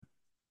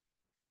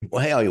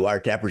Well, hey, all you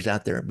wiretappers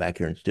out there back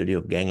here in studio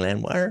of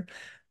Gangland Wire.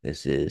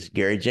 This is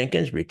Gary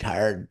Jenkins,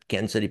 retired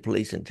Kansas City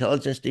Police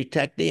intelligence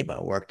detective.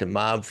 I worked a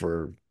mob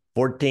for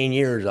 14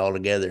 years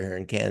altogether here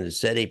in Kansas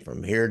City,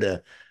 from here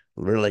to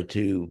really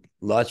to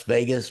Las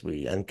Vegas.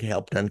 We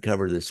helped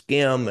uncover the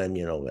skim, and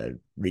I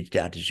reached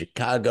out to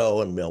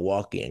Chicago and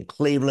Milwaukee and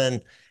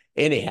Cleveland.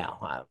 Anyhow,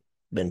 I've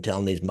been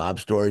telling these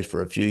mob stories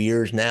for a few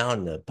years now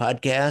in the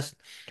podcast.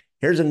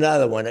 Here's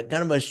another one, a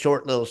kind of a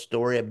short little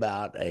story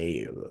about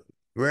a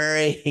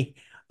very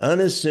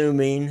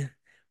unassuming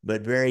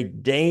but very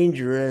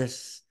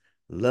dangerous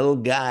little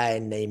guy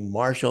named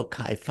Marshall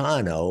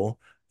Caifano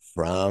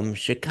from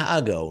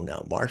Chicago.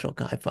 Now, Marshall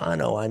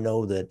Caifano, I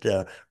know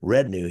that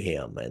Red knew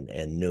him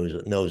and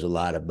knows a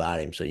lot about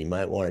him. So you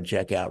might want to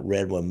check out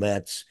Red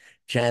Wimet's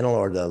channel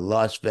or the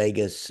Las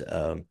Vegas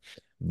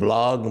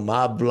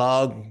mob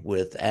blog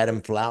with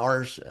Adam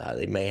Flowers.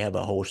 They may have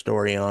a whole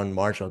story on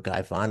Marshall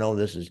Caifano.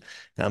 This is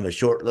kind of a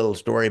short little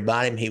story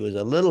about him. He was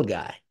a little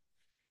guy.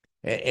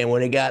 And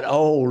when he got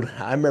old,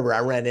 I remember I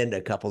ran into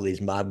a couple of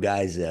these mob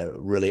guys,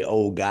 really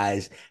old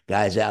guys,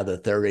 guys out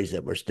of the 30s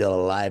that were still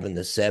alive in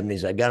the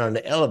 70s. I got on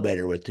the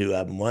elevator with two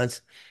of them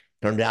once.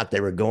 Turned out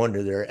they were going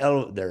to their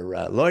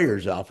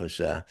lawyer's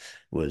office.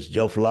 Was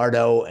Joe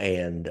Filardo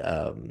and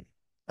um,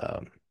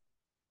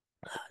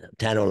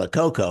 Tano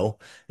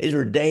Lococo. These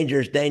were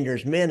dangerous,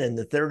 dangerous men in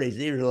the 30s.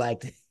 These were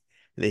like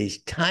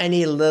these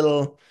tiny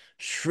little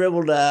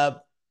shriveled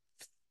up,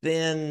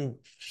 thin,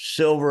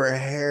 silver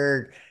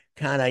haired,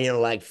 kind of,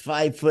 like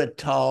 5 foot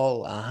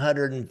tall,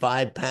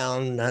 105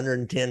 pound,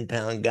 110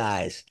 pound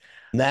guys.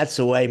 And that's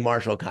the way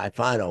Marshall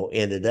Caifano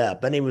ended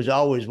up. And he they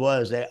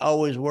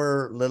always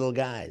were little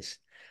guys.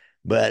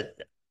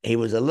 But he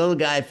was a little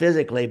guy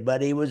physically,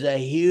 but he was a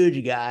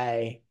huge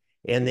guy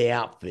in the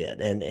outfit.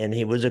 And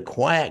he was a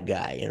quiet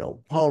guy.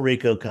 Paul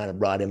Rico kind of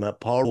brought him up.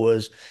 Paul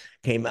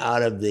came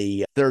out of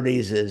the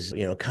 30s as,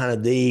 kind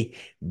of the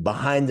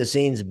behind the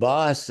scenes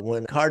boss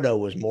when Cardo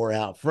was more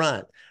out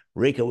front.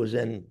 Rico was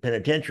in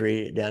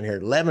penitentiary down here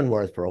at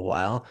Leavenworth for a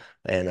while,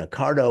 and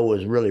Cardo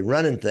was really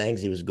running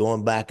things. He was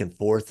going back and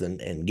forth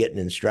and getting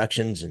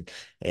instructions.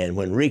 And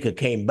when Rico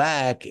came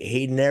back,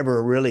 he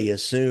never really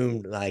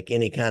assumed like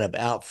any kind of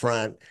out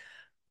front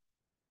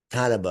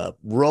kind of a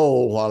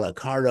role while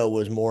Ricardo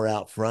was more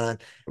out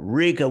front.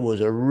 Rica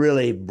was a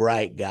really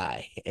bright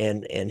guy,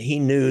 and he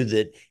knew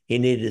that he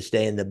needed to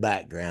stay in the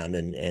background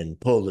and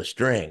pull the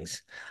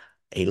strings.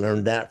 He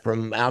learned that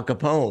from Al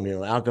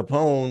Capone. Al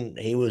Capone,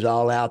 he was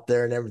all out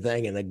there and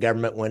everything, and the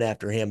government went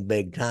after him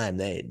big time.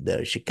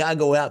 The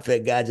Chicago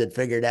outfit guys had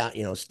figured out,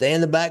 stay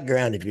in the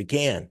background if you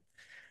can.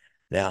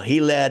 Now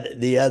he led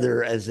the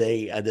other as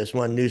this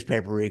one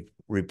newspaper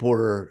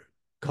reporter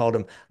called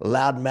them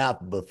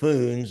loudmouth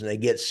buffoons, and they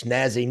get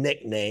snazzy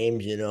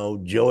nicknames,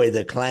 Joey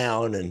the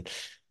Clown and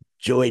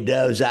Joey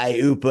Dove's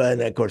Iupa,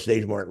 and of course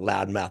these weren't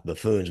loudmouth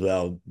buffoons.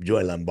 Well,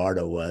 Joey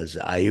Lombardo was,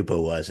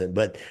 Iupa wasn't,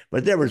 but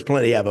there was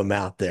plenty of them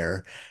out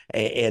there,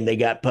 and they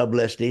got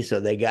publicity, so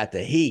they got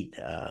the heat.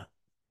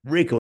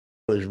 Rico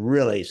was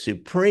really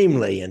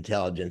supremely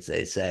intelligent,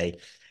 they say.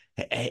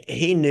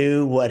 He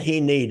knew what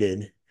he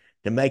needed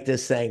to make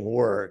this thing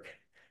work,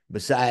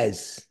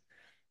 besides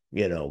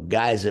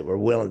guys that were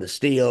willing to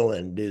steal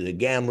and do the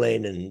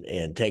gambling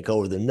and take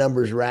over the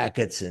numbers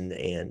rackets and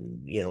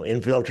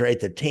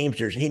infiltrate the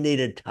Teamsters. He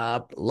needed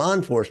top law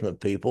enforcement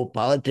people,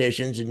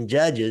 politicians and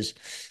judges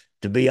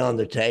to be on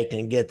the take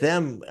and get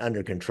them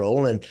under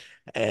control.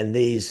 And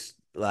these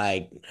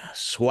like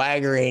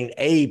swaggering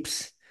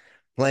apes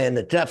playing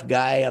the tough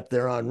guy up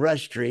there on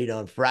Rush Street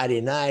on Friday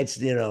nights,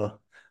 they're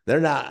not going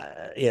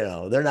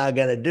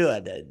to do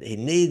it. He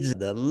needs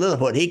the little,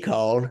 what he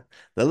called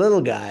the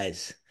little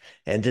guys,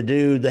 and to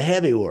do the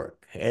heavy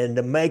work and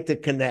to make the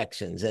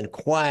connections, and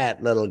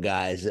quiet little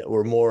guys that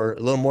were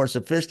a little more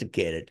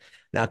sophisticated.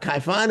 Now,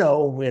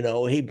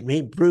 Caifano,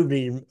 he proved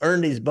he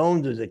earned his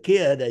bones as a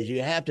kid, as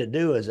you have to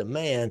do as a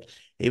man.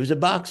 He was a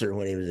boxer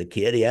when he was a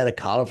kid. He had a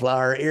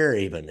cauliflower ear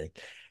even.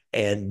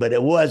 But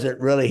it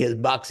wasn't really his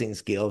boxing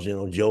skills.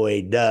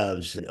 Joey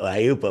Doves,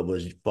 Iupa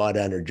was fought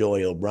under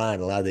Joey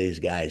O'Brien. A lot of these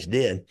guys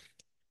did,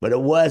 but it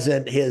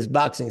wasn't his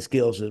boxing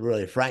skills that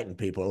really frightened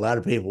people. A lot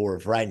of people were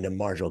frightened of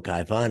Marshall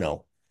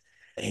Caifano.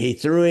 He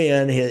threw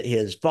in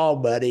his fall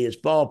buddy, his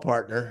fall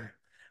partner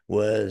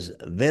was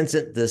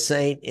Vincent the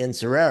Saint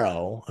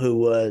Inserero, who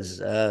was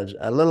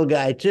a little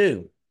guy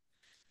too.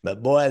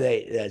 But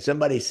boy,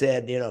 somebody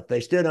said, if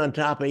they stood on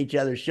top of each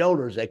other's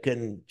shoulders, they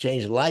couldn't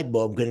change the light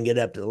bulb, couldn't get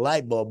up to the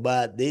light bulb.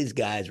 But these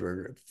guys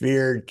were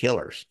feared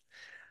killers.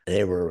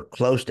 They were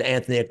close to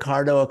Anthony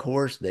Accardo, of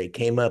course. They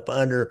came up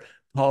under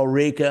Paul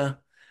Rica.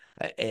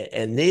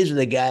 And these are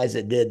the guys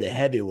that did the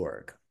heavy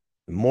work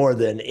more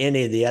than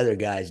any of the other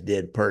guys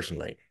did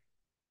personally.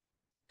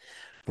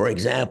 For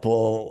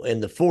example, in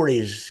the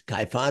 40s,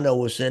 Caifano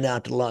was sent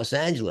out to Los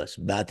Angeles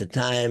about the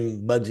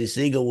time Bugsy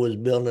Siegel was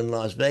building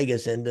Las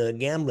Vegas into a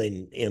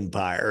gambling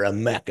empire, a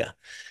mecca.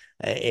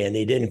 And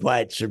he didn't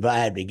quite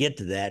survive to get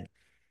to that.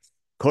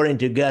 According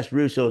to Gus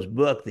Russo's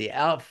book, The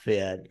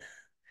Outfit,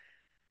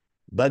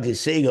 Bugsy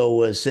Siegel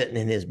was sitting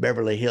in his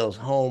Beverly Hills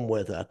home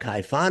with a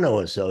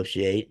Caifano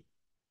associate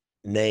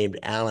named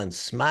Alan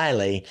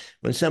Smiley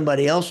when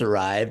somebody else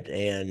arrived,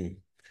 and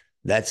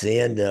that's the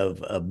end of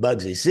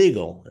Bugsy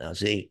Siegel. Now,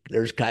 see,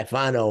 there's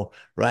Caifano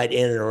right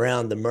in and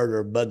around the murder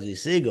of Bugsy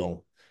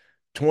Siegel.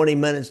 20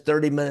 minutes,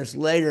 30 minutes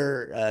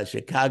later,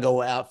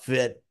 Chicago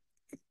outfit,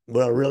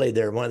 well, really,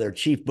 they're one of their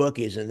chief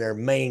bookies, and their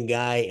main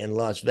guy in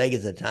Las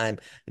Vegas at the time,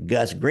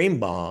 Gus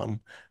Greenbaum,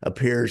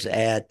 appears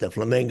at the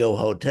Flamingo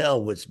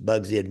Hotel, which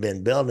Bugsy had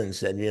been building, and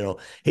said,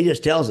 he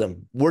just tells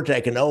them, we're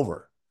taking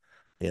over.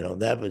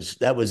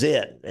 That was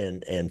it.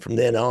 And from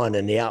then on,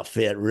 and the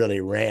outfit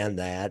really ran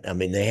that. I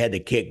mean, they had to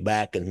kick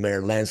back, and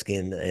Mayor Lansky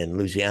and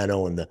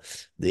Luciano and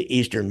the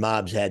Eastern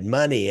mobs had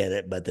money in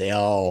it, but they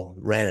all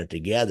ran it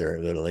together.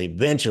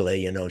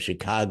 Eventually,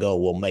 Chicago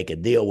will make a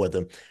deal with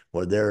them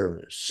where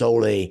they're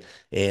solely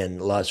in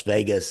Las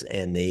Vegas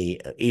and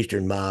the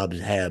Eastern mobs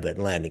have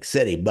Atlantic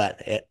City. But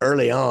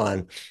early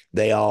on,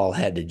 they all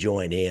had to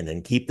join in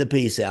and keep the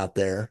peace out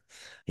there.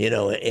 In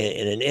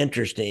an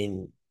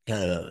interesting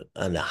kind of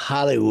on the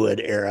Hollywood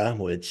era,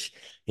 which,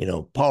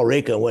 Paul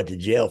Ricca went to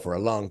jail for a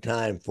long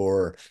time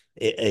for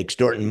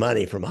extorting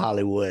money from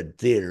Hollywood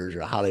theaters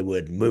or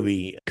Hollywood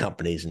movie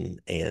companies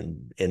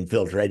and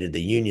infiltrated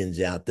the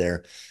unions out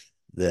there.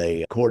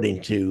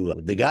 According to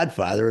The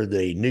Godfather,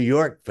 the New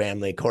York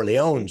family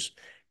Corleones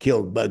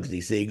killed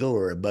Bugsy Siegel,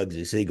 or a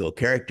Bugsy Siegel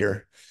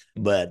character,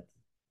 but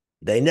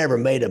they never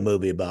made a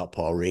movie about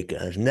Paul Ricca.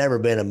 There's never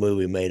been a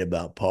movie made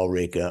about Paul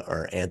Ricca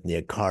or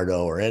Anthony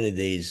Accardo or any of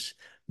these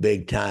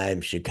big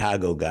time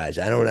Chicago guys.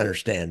 I don't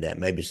understand that.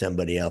 Maybe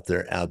somebody out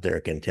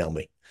there can tell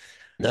me.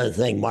 Another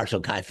thing,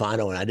 Marshall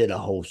Caifano, and I did a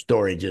whole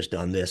story just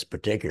on this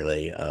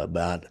particularly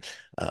about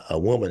a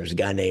woman. There's a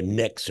guy named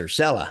Nick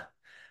Cercella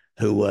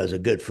who was a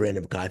good friend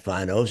of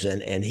Caifano's,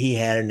 and he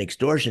had an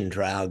extortion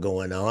trial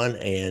going on,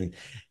 and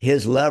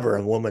his lover,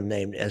 a woman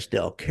named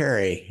Estelle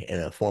Carey,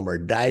 and a former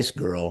Dice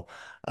girl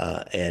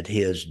at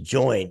his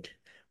joint,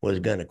 was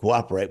going to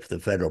cooperate with the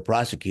federal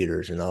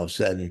prosecutors, and all of a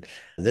sudden,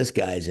 this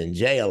guy's in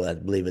jail, I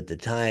believe, at the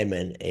time,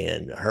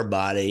 and her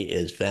body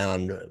is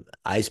found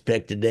ice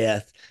picked to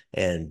death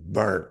and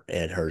burnt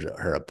at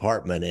her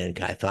apartment, and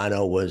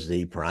Caifano was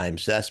the prime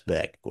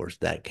suspect. Of course,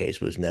 that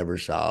case was never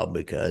solved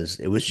because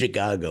it was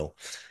Chicago.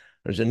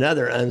 There's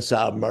another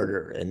unsolved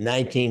murder. In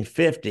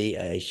 1950,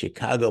 a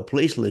Chicago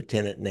police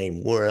lieutenant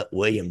named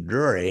William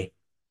Drury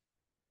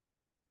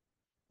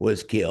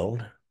was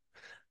killed.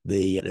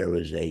 There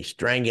was a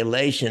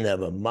strangulation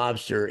of a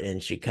mobster in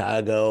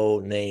Chicago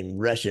named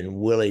Russian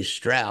Willie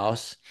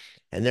Strauss,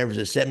 and there was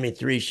a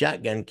 73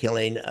 shotgun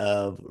killing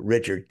of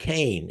Richard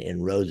Kane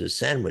in Rosa's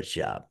Sandwich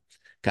Shop.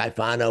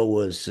 Caifano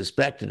was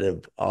suspected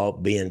of all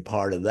being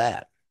part of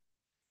that.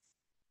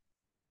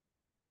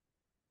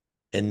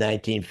 In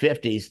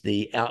 1950s,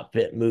 the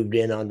outfit moved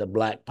in on the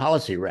black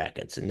policy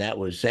rackets, and that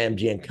was Sam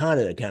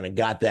Giancana that kind of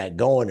got that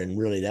going, and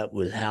really that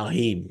was how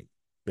he,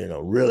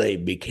 really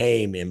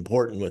became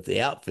important with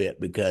the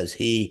outfit, because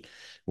he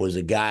was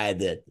a guy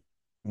that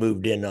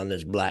moved in on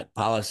this black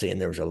policy,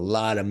 and there was a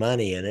lot of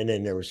money in it,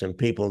 and there were some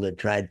people that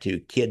tried to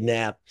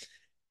kidnap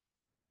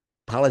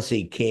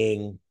policy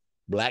king,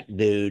 black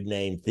dude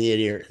named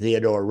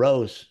Theodore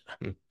Rose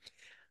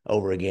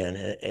over again.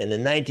 In the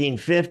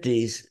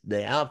 1950s,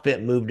 the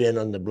outfit moved in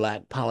on the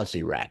black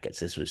policy rackets.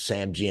 This was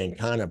Sam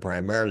Giancana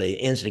primarily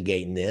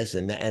instigating this,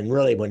 and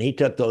really when he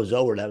took those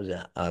over, that was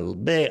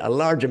a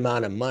large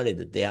amount of money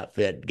that the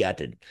outfit got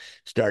to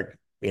start,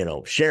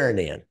 sharing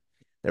in.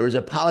 There was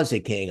a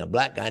policy king, a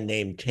black guy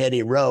named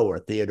Teddy Rowe or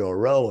Theodore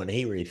Rowe, and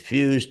he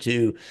refused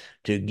to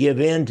give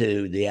in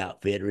to the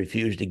outfit,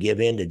 refused to give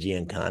in to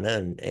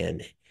Giancana,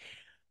 and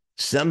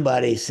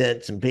somebody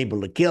sent some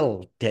people to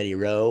kill Teddy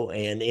Rowe,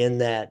 and in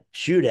that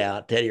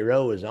shootout, Teddy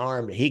Rowe was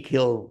armed. He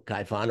killed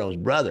Caifano's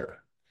brother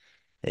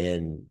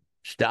and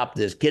stopped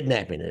this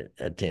kidnapping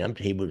attempt.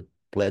 He was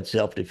pled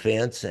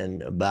self-defense,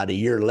 and about a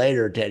year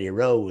later, Teddy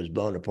Rowe was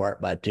blown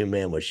apart by two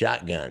men with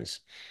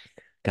shotguns.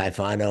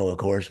 Caifano, of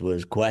course,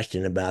 was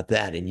questioned about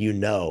that, and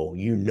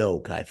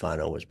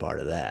Caifano was part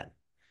of that.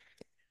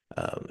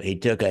 He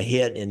took a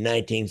hit in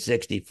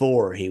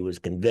 1964. He was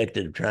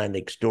convicted of trying to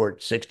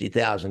extort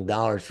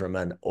 $60,000 from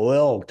an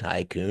oil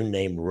tycoon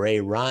named Ray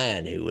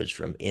Ryan, who was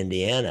from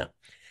Indiana.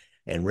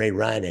 And Ray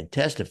Ryan had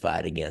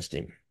testified against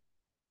him.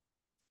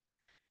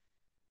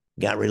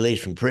 Got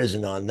released from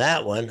prison on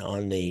that one,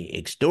 on the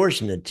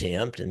extortion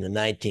attempt in the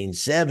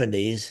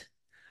 1970s.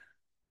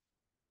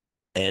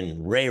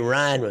 And Ray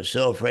Ryan was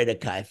so afraid of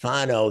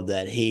Caifano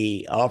that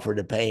he offered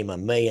to pay him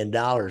 $1 million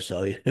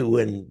so he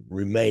wouldn't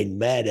remain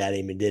mad at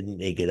him.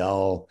 He could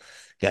all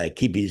kind of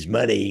keep his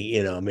money,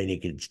 he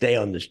could stay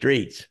on the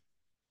streets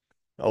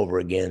over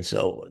again.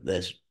 So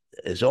this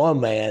oil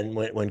man,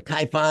 when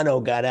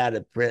Caifano got out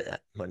of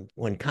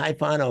when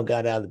Caifano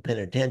got out of the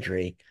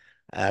penitentiary,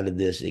 out of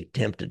this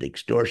attempted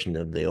extortion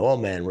of the oil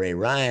man, Ray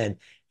Ryan,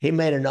 he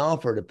made an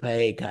offer to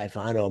pay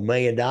Caifano $1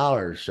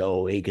 million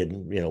so he could,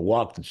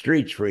 walk the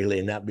streets freely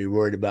and not be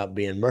worried about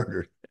being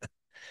murdered.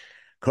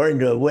 According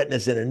to a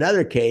witness in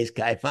another case,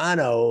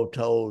 Caifano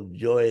told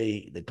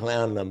Joey the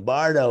Clown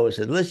Lombardo,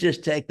 said, let's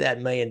just take that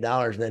 $1 million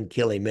and then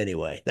kill him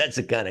anyway. That's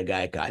the kind of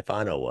guy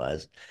Caifano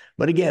was.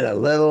 But again, a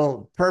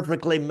little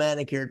perfectly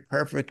manicured,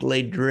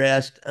 perfectly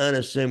dressed,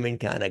 unassuming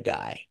kind of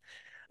guy.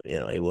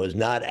 He was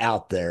not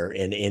out there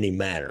in any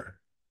manner.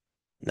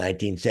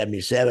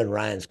 1977,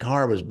 Ryan's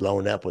car was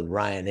blown up with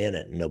Ryan in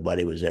it, and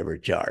nobody was ever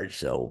charged.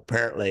 So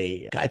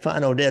apparently,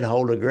 Caifano did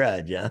hold a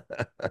grudge. Huh?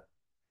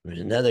 There's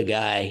another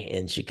guy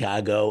in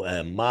Chicago,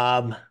 a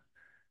mob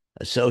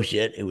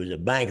associate who was a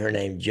banker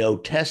named Joe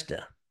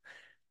Testa.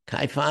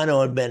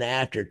 Caifano had been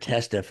after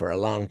Testa for a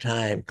long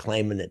time,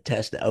 claiming that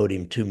Testa owed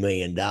him $2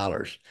 million.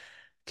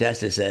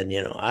 Testa said,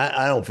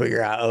 I don't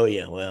figure I owe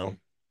you. Well,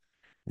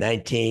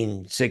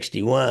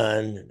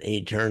 1961,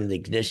 he turned the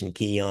ignition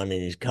key on in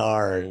his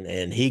car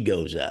and he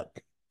goes up.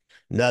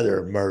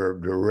 Another murder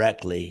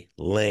directly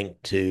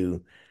linked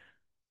to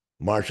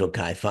Marshall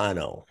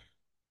Caifano.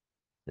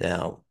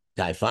 Now,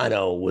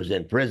 Caifano was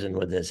in prison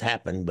when this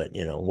happened, but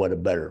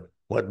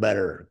what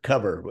better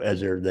cover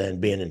as there than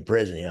being in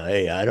prison?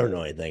 Hey, I don't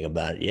know anything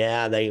about it.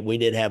 Yeah, we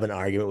did have an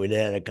argument, we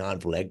did have a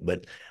conflict,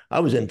 but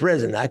I was in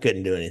prison, I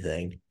couldn't do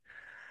anything.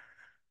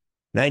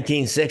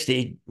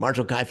 1960,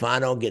 Marshall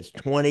Caifano gets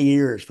 20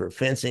 years for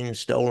fencing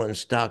stolen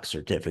stock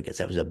certificates.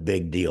 That was a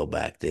big deal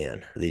back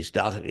then. You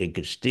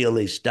could steal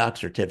these stock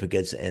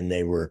certificates, and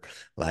they were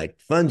like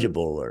fungible,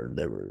 or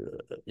they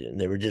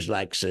were just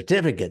like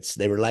certificates.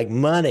 They were like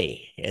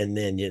money, and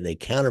then they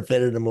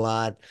counterfeited them a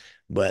lot,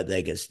 but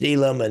they could steal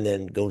them and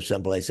then go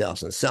someplace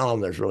else and sell them.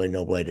 There's really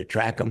no way to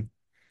track them.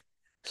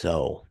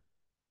 So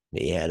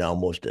he had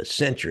almost a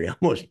century,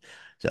 almost.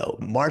 So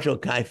Marshall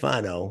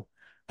Caifano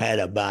had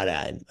about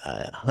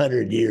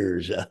 100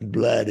 years of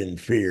blood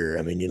and fear.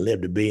 I mean, he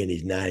lived to be in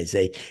his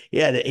 90s. He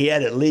had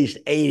at least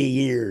 80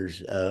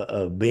 years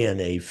of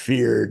being a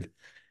feared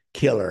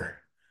killer.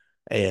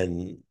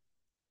 And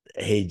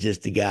he's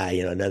just the guy,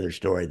 another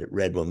story that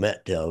Red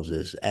Wilmette tells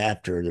us,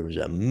 after there was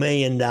a $1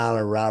 million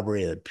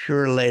robbery at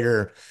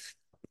Purelator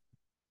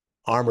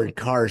Armored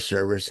Car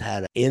Service,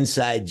 had an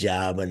inside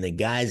job, and the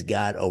guys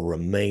got over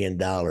 $1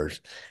 million.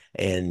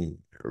 And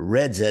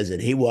Red says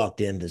that he walked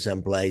into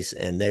some place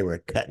and they were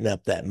cutting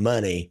up that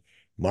money.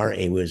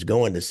 He was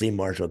going to see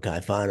Marshall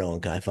Caifano,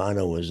 and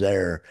Caifano was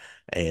there,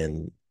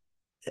 and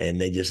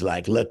they just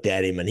like looked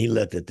at him, and he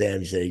looked at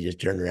them. He said he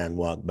just turned around and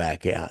walked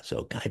back out.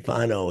 So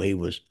Caifano,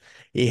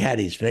 he had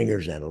his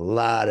fingers in a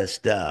lot of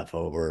stuff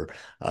over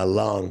a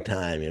long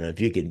time.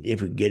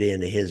 If we get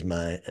into his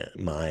mind,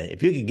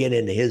 if you could get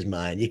into his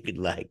mind, you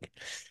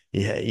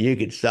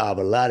could solve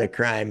a lot of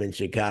crime in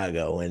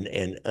Chicago and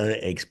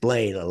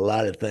explain a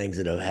lot of things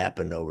that have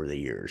happened over the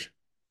years.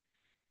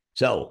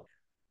 So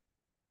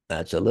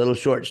that's a little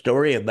short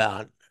story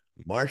about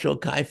Marshall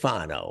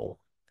Caifano.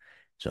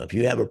 So if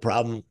you have a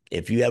problem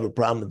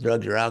with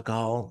drugs or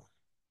alcohol,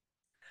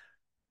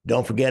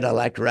 don't forget I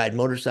like to ride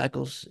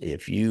motorcycles.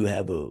 Don't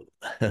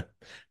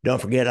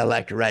forget I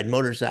like to ride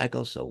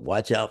motorcycles. So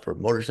watch out for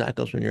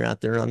motorcycles when you're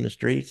out there on the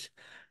streets.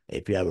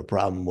 If you have a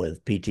problem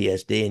with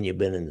PTSD and you've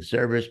been in the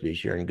service, be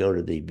sure and go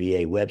to the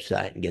VA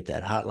website and get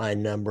that hotline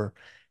number.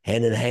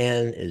 Hand in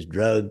hand is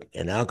drug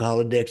and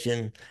alcohol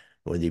addiction.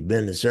 Whether you've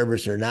been in the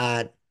service or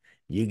not,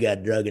 you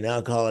got drug and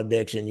alcohol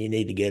addiction, you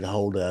need to get a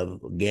hold of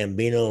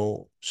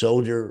Gambino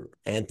soldier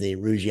Anthony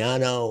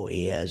Ruggiano.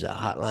 He has a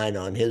hotline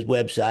on his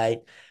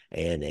website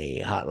and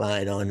a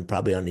hotline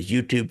probably on his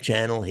YouTube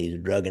channel. He's a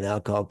drug and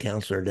alcohol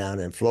counselor down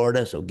in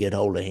Florida, so get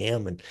hold of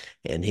him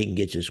and he can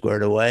get you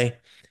squared away.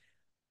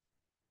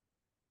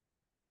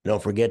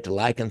 Don't forget to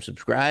like and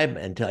subscribe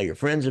and tell your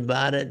friends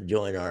about it.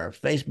 Join our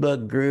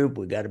Facebook group.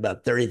 We got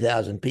about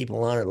 30,000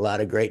 people on it, a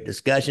lot of great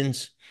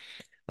discussions.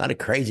 A lot of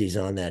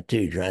crazies on that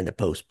too, trying to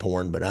post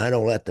porn, but I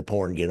don't let the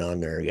porn get on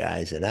there,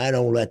 guys, and I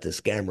don't let the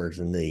scammers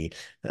and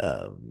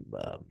uh,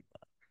 uh,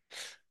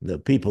 the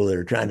people that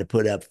are trying to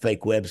put up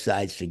fake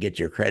websites to get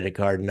your credit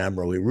card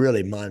number. We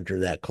really monitor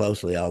that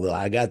closely, although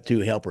I got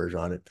 2 helpers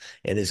on it,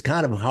 and it's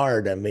kind of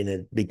hard. I mean,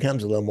 it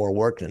becomes a little more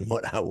work than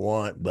what I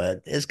want,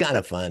 but it's kind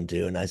of fun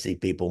too, and I see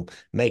people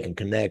making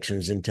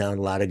connections and telling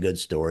a lot of good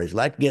stories. I'd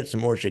like to get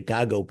some more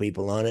Chicago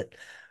people on it.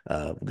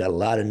 We've got a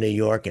lot of New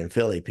York and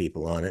Philly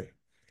people on it.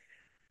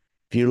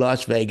 Few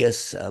Las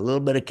Vegas, a little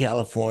bit of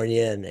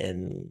California,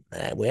 and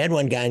we had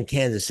one guy in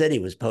Kansas City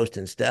was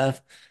posting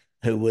stuff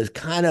who was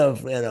kind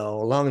of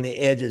along the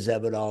edges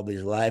of it all of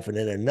his life, and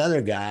then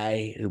another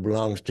guy who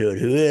belongs to it,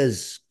 who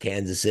is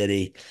Kansas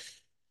City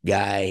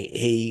guy,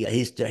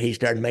 he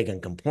started making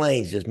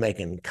complaints, just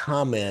making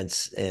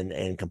comments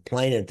and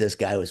complaining that this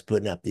guy was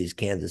putting up these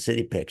Kansas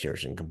City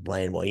pictures and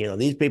complaining, well,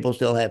 these people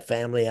still have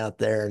family out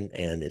there,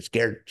 and it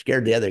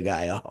scared the other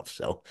guy off.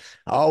 So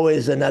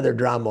always another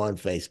drama on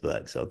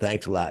Facebook. So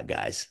thanks a lot,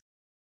 guys.